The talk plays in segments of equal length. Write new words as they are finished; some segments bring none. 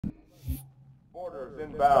Orders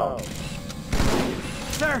inbound.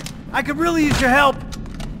 Sir, I could really use your help.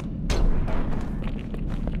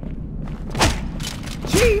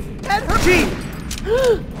 Chief! That hurt! Chief!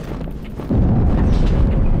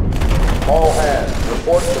 All hands,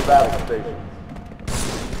 report to the battle station.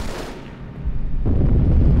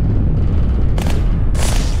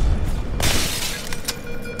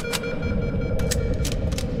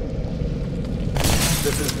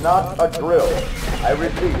 This is not a drill. I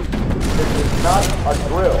repeat, this is not a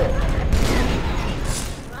drill.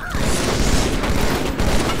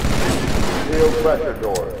 Seal pressure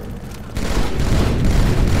doors.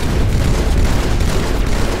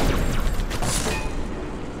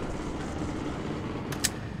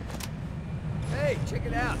 Hey, check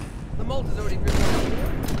it out. The Malta's already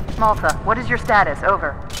driven. Malta, what is your status?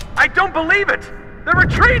 Over. I don't believe it! They're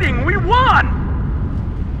retreating! We won!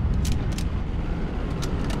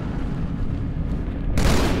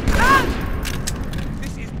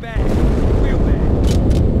 This is bad. Real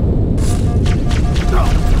bad.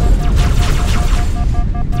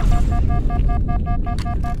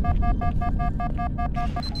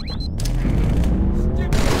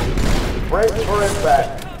 Brace for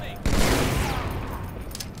impact.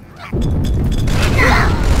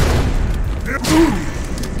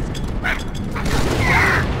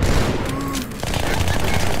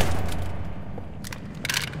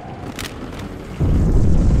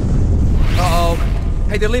 Uh-oh.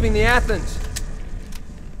 Hey, they're leaving the Athens.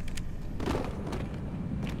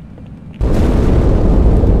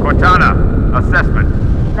 Cortana, assessment.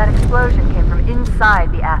 That explosion came from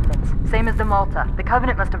inside the Athens, same as the Malta. The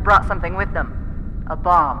Covenant must have brought something with them. A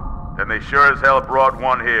bomb. Then they sure as hell brought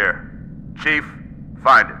one here. Chief,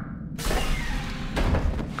 find it.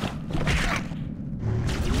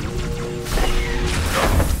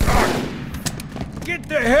 Get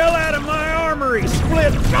the hell out of my armory,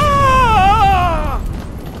 Split! Ah!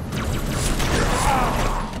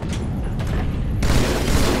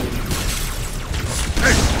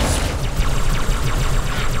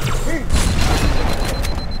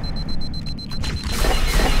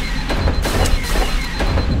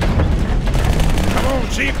 Come on,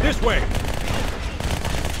 Chief, this way!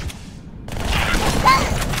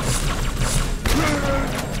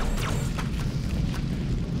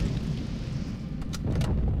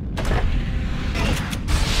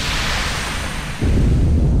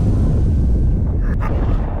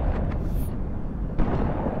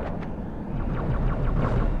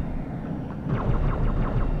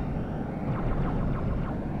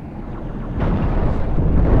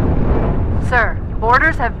 Sir,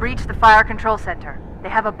 boarders have breached the fire control center. They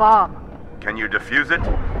have a bomb. Can you defuse it?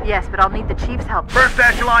 Yes, but I'll need the Chief's help. First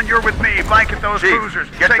echelon, you're with me. Blanket those Chief, cruisers.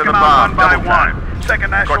 get Take to the them bomb, out one by double one. time.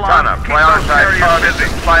 Second echelon, Cortana, keep those prioritize carriers targets.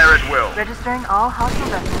 busy. Fire at will. Registering all hostile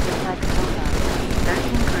vessels inside the zone.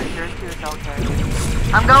 13 cruisers, 2 assault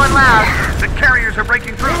carriers. I'm going loud. The carriers are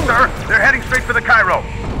breaking through, sir. They're heading straight for the Cairo.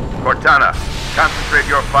 Cortana,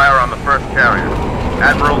 concentrate your fire on the first carrier.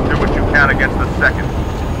 Admiral, do what you can against the second.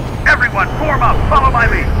 Everyone, form up. Follow my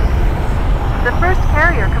lead. The first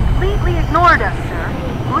carrier completely ignored us, sir.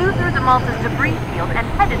 Blew through the Malta's debris field and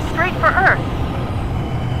headed straight for Earth.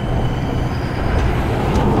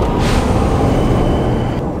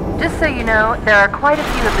 Just so you know, there are quite a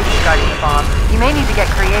few elites guarding the bomb. You may need to get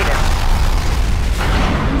creative.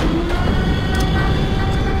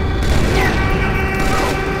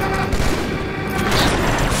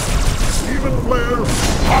 Even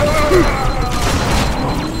flare.